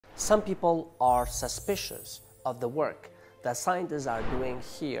Some people are suspicious of the work that scientists are doing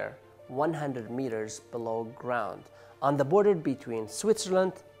here 100 meters below ground on the border between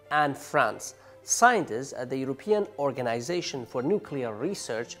Switzerland and France. Scientists at the European Organization for Nuclear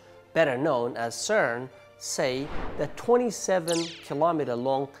Research, better known as CERN, say the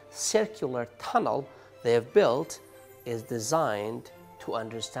 27-kilometer-long circular tunnel they have built is designed to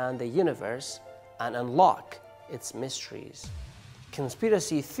understand the universe and unlock its mysteries.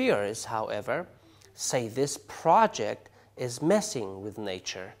 Conspiracy theorists, however, say this project is messing with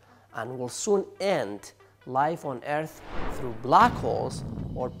nature and will soon end life on Earth through black holes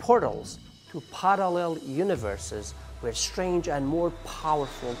or portals to parallel universes where strange and more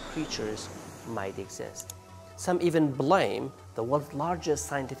powerful creatures might exist. Some even blame the world's largest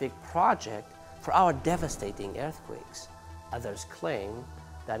scientific project for our devastating earthquakes. Others claim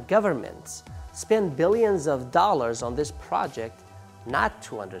that governments spend billions of dollars on this project not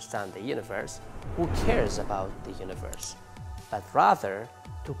to understand the universe, who cares about the universe, but rather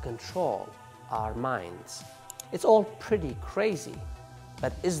to control our minds. It's all pretty crazy,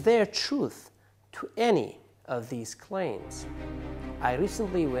 but is there truth to any of these claims? I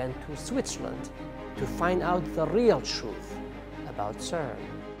recently went to Switzerland to find out the real truth about CERN.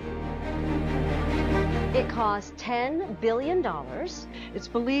 It cost $10 billion. It's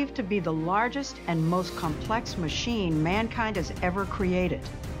believed to be the largest and most complex machine mankind has ever created.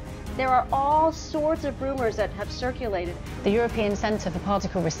 There are all sorts of rumors that have circulated. The European Centre for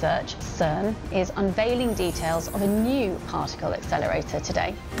Particle Research, CERN, is unveiling details of a new particle accelerator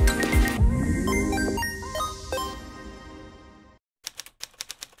today.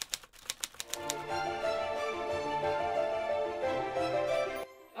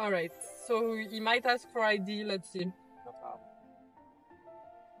 All right, so he might ask for ID, let's see.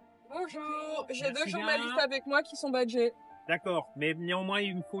 Bonjour, j'ai deux journalistes avec moi qui sont badgés. D'accord, mais néanmoins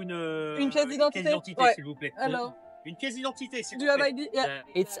il me faut Une pièce d'identité, ouais. S'il vous plaît. Alors, une pièce d'identité, s'il vous do you plaît. have ID? Yeah.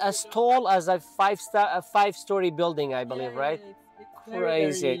 It's as tall as a five-story building, I believe, right? It's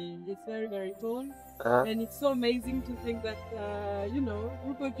Crazy. very tall. And it's so amazing to think that, you know, a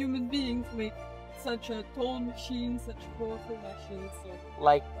group of human beings make such a tall machine, such powerful machines. So.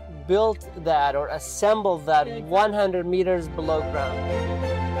 Like built that or assembled that, Yeah, exactly. 100 meters below ground.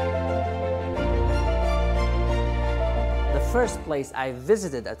 The first place I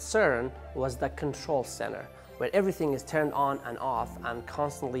visited at CERN was the control center, where everything is turned on and off and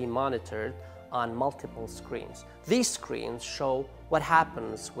constantly monitored on multiple screens. These screens show what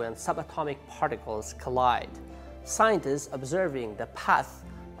happens when subatomic particles collide. Scientists observing the path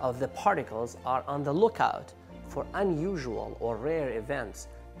of the particles are on the lookout for unusual or rare events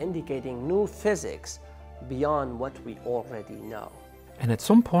indicating new physics beyond what we already know. And at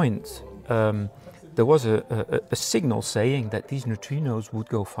some point, there was a signal saying that these neutrinos would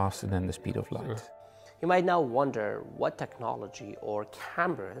go faster than the speed of light. You might now wonder what technology or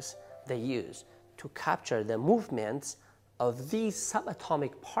cameras they use to capture the movements of these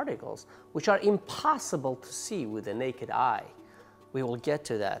subatomic particles, which are impossible to see with the naked eye. We will get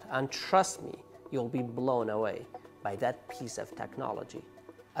to that, and trust me, you'll be blown away by that piece of technology.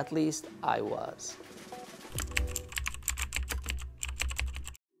 At least I was.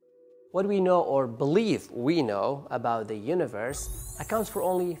 What we know or believe we know about the universe accounts for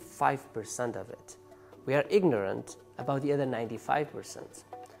only 5% of it. We are ignorant about the other 95%.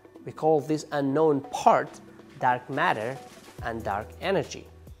 We call this unknown part dark matter and dark energy.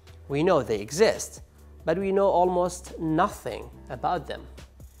 We know they exist, but we know almost nothing about them.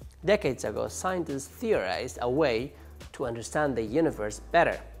 Decades ago, scientists theorized a way to understand the universe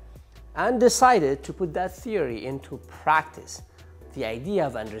better and decided to put that theory into practice. The idea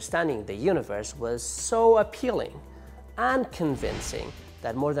of understanding the universe was so appealing and convincing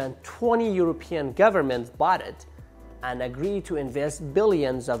that more than 20 European governments bought it and agreed to invest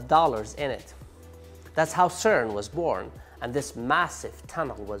billions of dollars in it. That's how CERN was born, and this massive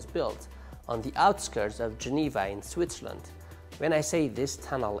tunnel was built on the outskirts of Geneva in Switzerland. When I say this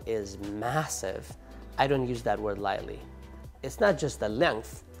tunnel is massive, I don't use that word lightly. It's not just the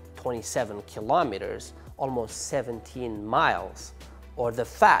length, 27 kilometers, almost 17 miles, or the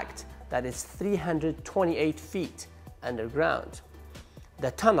fact that it's 328 feet underground.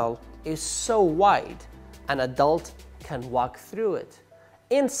 The tunnel is so wide, an adult can walk through it.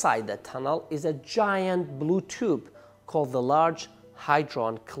 Inside the tunnel is a giant blue tube called the Large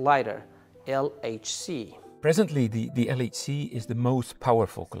Hadron Collider, LHC. Presently, the LHC is the most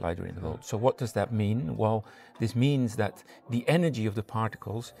powerful collider in the world. So what does that mean? Well, this means that the energy of the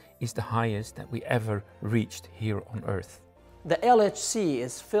particles is the highest that we ever reached here on Earth. The LHC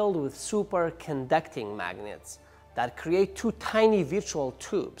is filled with superconducting magnets. that create two tiny virtual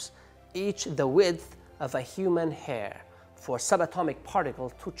tubes, each the width of a human hair, for subatomic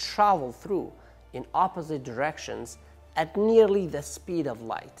particles to travel through in opposite directions at nearly the speed of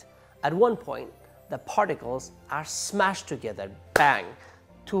light. At one point, the particles are smashed together, bang,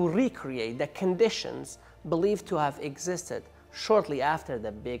 to recreate the conditions believed to have existed shortly after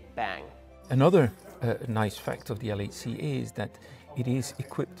the Big Bang. Another nice fact of the LHC is that it is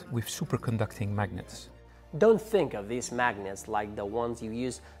equipped with superconducting magnets. Don't think of these magnets like the ones you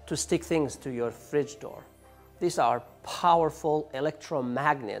use to stick things to your fridge door. These are powerful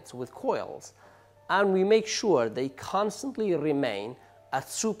electromagnets with coils, and we make sure they constantly remain at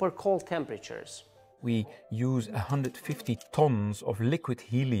super cold temperatures. We use 150 tons of liquid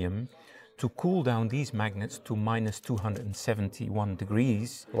helium to cool down these magnets to minus 271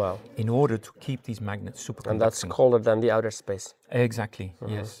 degrees. Wow. In order to keep these magnets superconducting. And that's colder than the outer space. Exactly,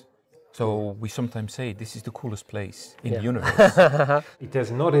 yes. So we sometimes say this is the coolest place in the universe. It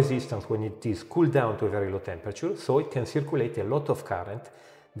has no resistance when it is cooled down to a very low temperature, so it can circulate a lot of current,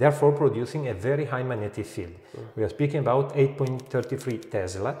 therefore producing a very high magnetic field. We are speaking about 8.33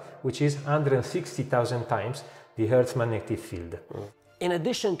 Tesla, which is 160,000 times the Earth's magnetic field. In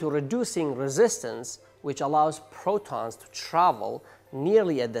addition to reducing resistance, which allows protons to travel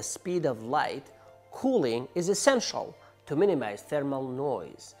nearly at the speed of light, cooling is essential to minimize thermal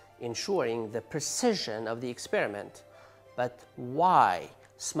noise, ensuring the precision of the experiment. But why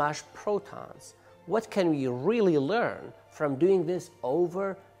smash protons? What can we really learn from doing this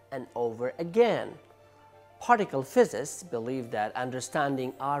over and over again? Particle physicists believe that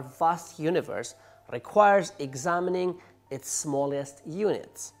understanding our vast universe requires examining its smallest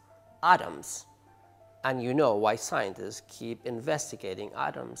units, atoms. And you know why scientists keep investigating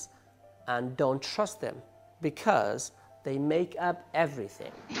atoms and don't trust them, because they make up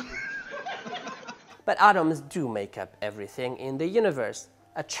everything. But atoms do make up everything in the universe.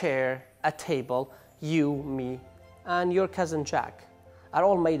 A chair, a table, you, me, and your cousin Jack are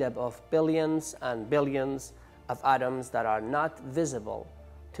all made up of billions and billions of atoms that are not visible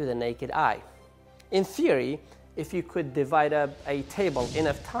to the naked eye. In theory, if you could divide up a table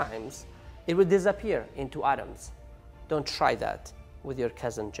enough times, it would disappear into atoms. Don't try that with your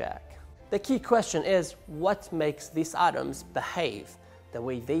cousin Jack. The key question is, what makes these atoms behave the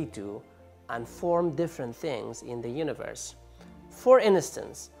way they do and form different things in the universe? For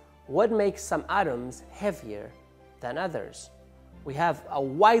instance, what makes some atoms heavier than others? We have a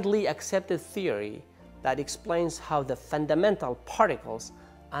widely accepted theory that explains how the fundamental particles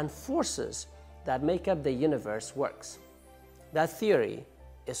and forces that make up the universe works. That theory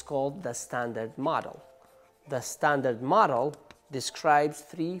is called the Standard Model. The Standard Model describes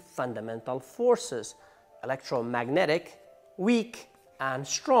three fundamental forces: electromagnetic, weak, and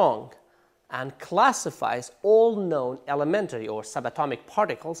strong, and classifies all known elementary or subatomic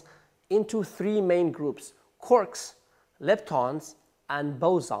particles into three main groups: quarks, leptons, and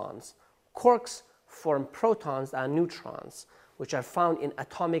bosons. Quarks form protons and neutrons, which are found in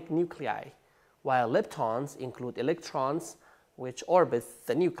atomic nuclei, while leptons include electrons, which orbit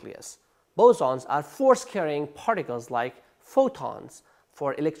the nucleus. Bosons are force-carrying particles like photons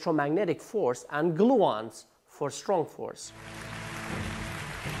for electromagnetic force and gluons for strong force.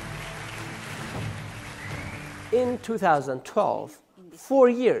 In 2012, 4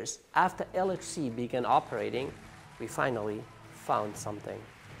 years after LHC began operating, we finally found something.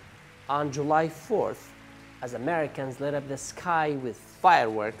 On July 4th, as Americans lit up the sky with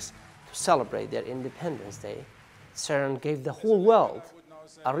fireworks to celebrate their Independence Day, CERN gave the whole world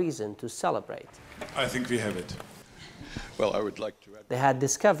a reason to celebrate. I think we have it. Well, I would like to add... They had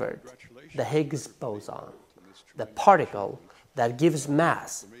discovered the Higgs boson, the particle that gives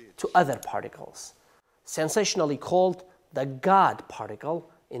mass to other particles. Sensationally called the God particle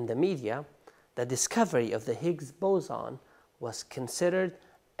in the media, the discovery of the Higgs boson was considered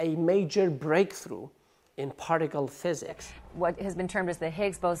a major breakthrough in particle physics. What has been termed as the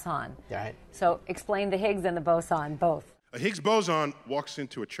Higgs boson. Right. So explain the Higgs and the boson both. A Higgs boson walks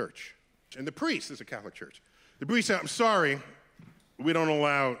into a church, and the priest is a Catholic church. The priest said, "I'm sorry, we don't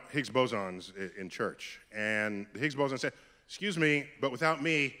allow Higgs bosons in church." And the Higgs boson said, "Excuse me, but without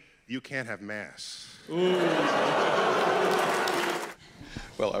me, you can't have mass."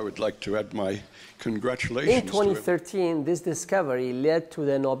 Well, I would like to add my congratulations. In 2013, this discovery led to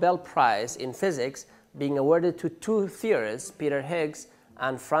the Nobel Prize in Physics being awarded to two theorists, Peter Higgs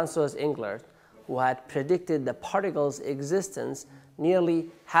and Francois Englert, who had predicted the particle's existence nearly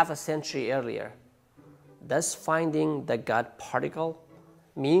half a century earlier. Does finding the God particle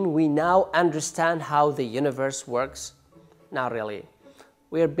mean we now understand how the universe works? Not really.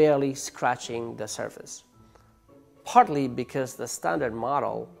 We're barely scratching the surface. partly because the Standard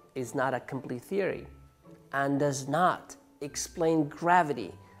Model is not a complete theory and does not explain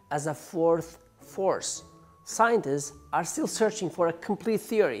gravity as a fourth force. Scientists are still searching for a complete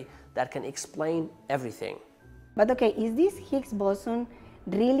theory that can explain everything. But okay, is this Higgs boson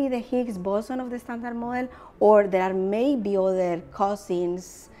really the Higgs boson of the Standard Model, or there are maybe other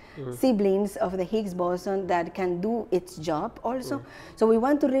cousins, siblings of the Higgs boson that can do its job also? So we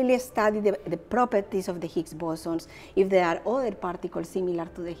want to really study the properties of the Higgs bosons, if there are other particles similar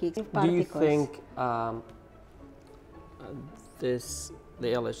to the Higgs particles. Do you think the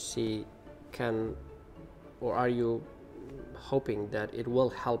LHC can, or are you hoping that it will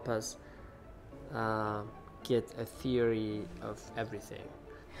help us get a theory of everything?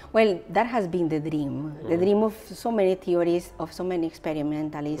 Well, that has been the dream of so many theories, of so many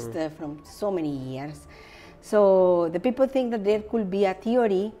experimentalists from so many years. So the people think that there could be a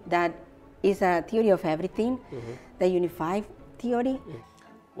theory that is a theory of everything, the unified theory.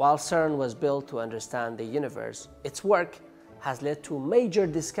 While CERN was built to understand the universe, its work has led to major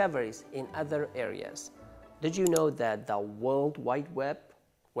discoveries in other areas. Did you know that the World Wide Web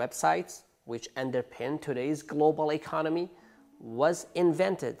websites, which underpin today's global economy, was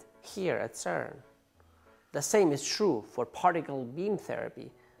invented here at CERN? The same is true for particle beam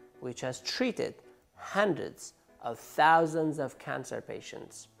therapy, which has treated hundreds of thousands of cancer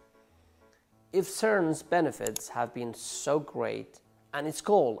patients. If CERN's benefits have been so great and its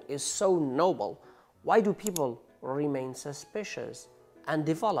goal is so noble, why do people remain suspicious and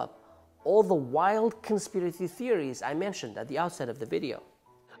develop all the wild conspiracy theories I mentioned at the outset of the video?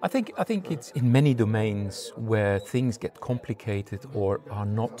 I think it's in many domains where things get complicated or are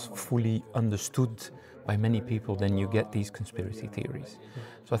not fully understood by many people, then you get these conspiracy theories.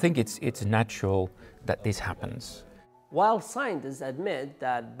 So I think it's natural that this happens. While scientists admit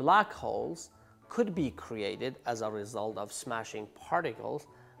that black holes could be created as a result of smashing particles,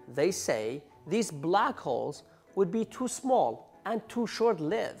 they say these black holes would be too small and too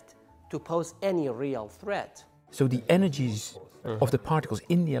short-lived to pose any real threat. So the energies of the particles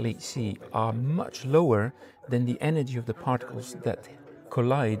in the LHC are much lower than the energy of the particles that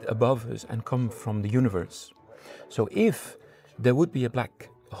collide above us and come from the universe. So if there would be a black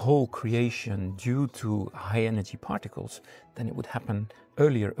hole creation due to high energy particles, then it would happen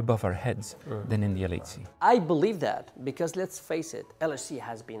earlier above our heads than in the LHC. I believe that because, let's face it, LHC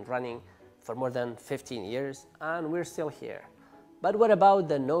has been running for more than 15 years and we're still here. But what about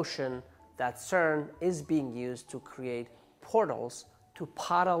the notion that CERN is being used to create portals to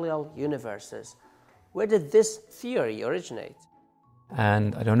parallel universes? Where did this theory originate?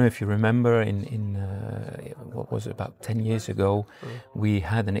 And I don't know if you remember, what was it, about 10 years ago, we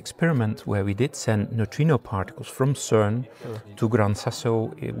had an experiment where we did send neutrino particles from CERN to Gran Sasso,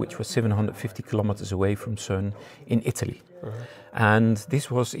 which was 750 kilometers away from CERN in Italy. And this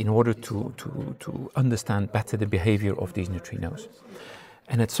was in order to understand better the behavior of these neutrinos.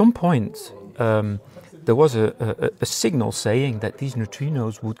 And at some point, there was a signal saying that these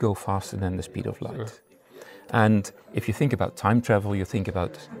neutrinos would go faster than the speed of light. And if you think about time travel, you think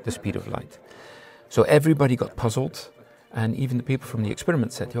about the speed of light. So everybody got puzzled, and even the people from the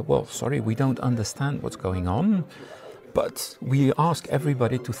experiment said, well, sorry, we don't understand what's going on, but we ask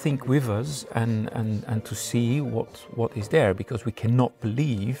everybody to think with us and to see what is there, because we cannot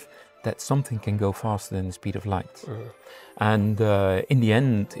believe that something can go faster than the speed of light. And in the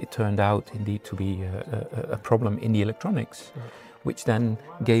end, it turned out indeed to be a problem in the electronics, which then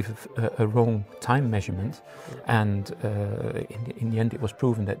gave a wrong time measurement. And in the end, it was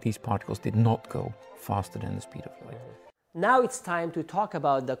proven that these particles did not go faster than the speed of light. Now it's time to talk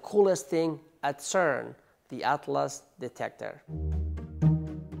about the coolest thing at CERN, the Atlas detector.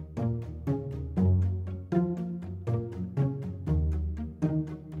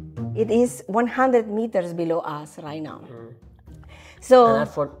 It is 100 meters below us right now. So,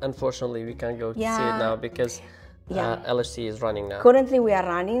 and unfortunately, we can't go see it now because LHC is running now. Currently, we are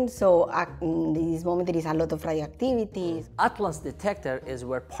running, so in this moment there is a lot of radioactivity. Atlas detector is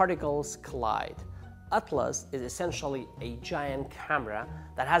where particles collide. Atlas is essentially a giant camera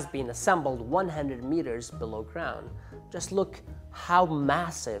that has been assembled 100 meters below ground. Just look how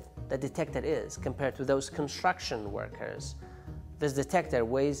massive the detector is compared to those construction workers. This detector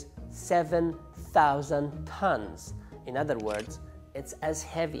weighs 7,000 tons. In other words, it's as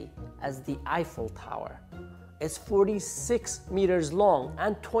heavy as the Eiffel Tower. It's 46 meters long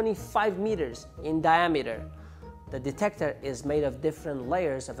and 25 meters in diameter. The detector is made of different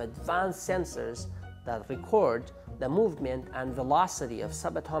layers of advanced sensors that record the movement and velocity of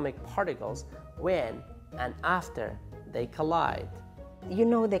subatomic particles when and after they collide. you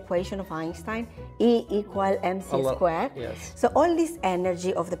know the equation of Einstein, E equal mc squared. Yes. So all this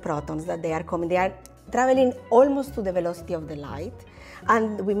energy of the protons that they are coming, they are traveling almost to the velocity of the light,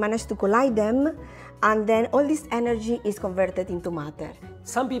 and we managed to collide them, and then all this energy is converted into matter.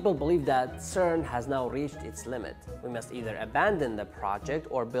 Some people believe that CERN has now reached its limit. We must either abandon the project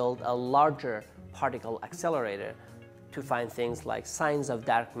or build a larger particle accelerator to find things like signs of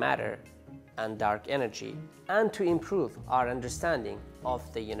dark matter and dark energy, and to improve our understanding of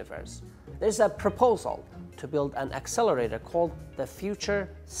the universe. There's a proposal to build an accelerator called the Future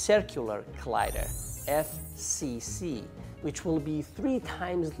Circular Collider, FCC, which will be 3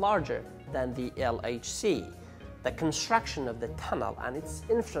 times larger than the LHC. The construction of the tunnel and its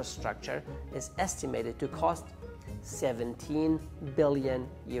infrastructure is estimated to cost $17 billion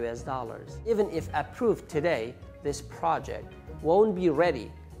US. Even if approved today, this project won't be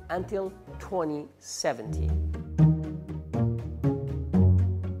ready until 2070.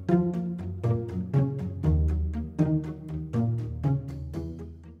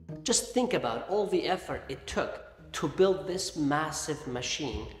 Just think about all the effort it took to build this massive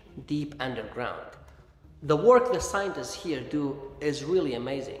machine deep underground. The work the scientists here do is really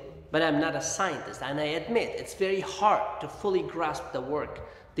amazing, but I'm not a scientist, and I admit it's very hard to fully grasp the work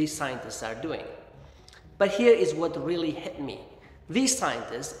these scientists are doing. But here is what really hit me. These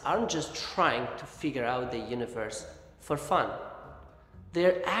scientists aren't just trying to figure out the universe for fun.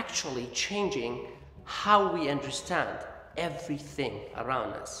 They're actually changing how we understand everything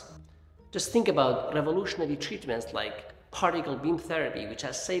around us. Just think about revolutionary treatments like particle beam therapy, which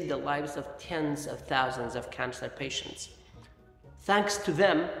has saved the lives of tens of thousands of cancer patients. Thanks to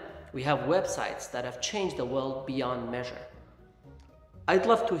them, we have websites that have changed the world beyond measure. I'd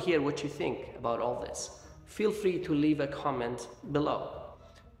love to hear what you think about all this. Feel free to leave a comment below.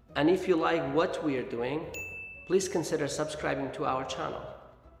 And if you like what we are doing, please consider subscribing to our channel.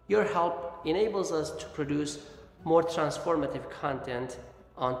 Your help enables us to produce more transformative content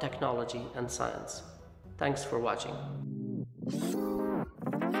on technology and science. Thanks for watching.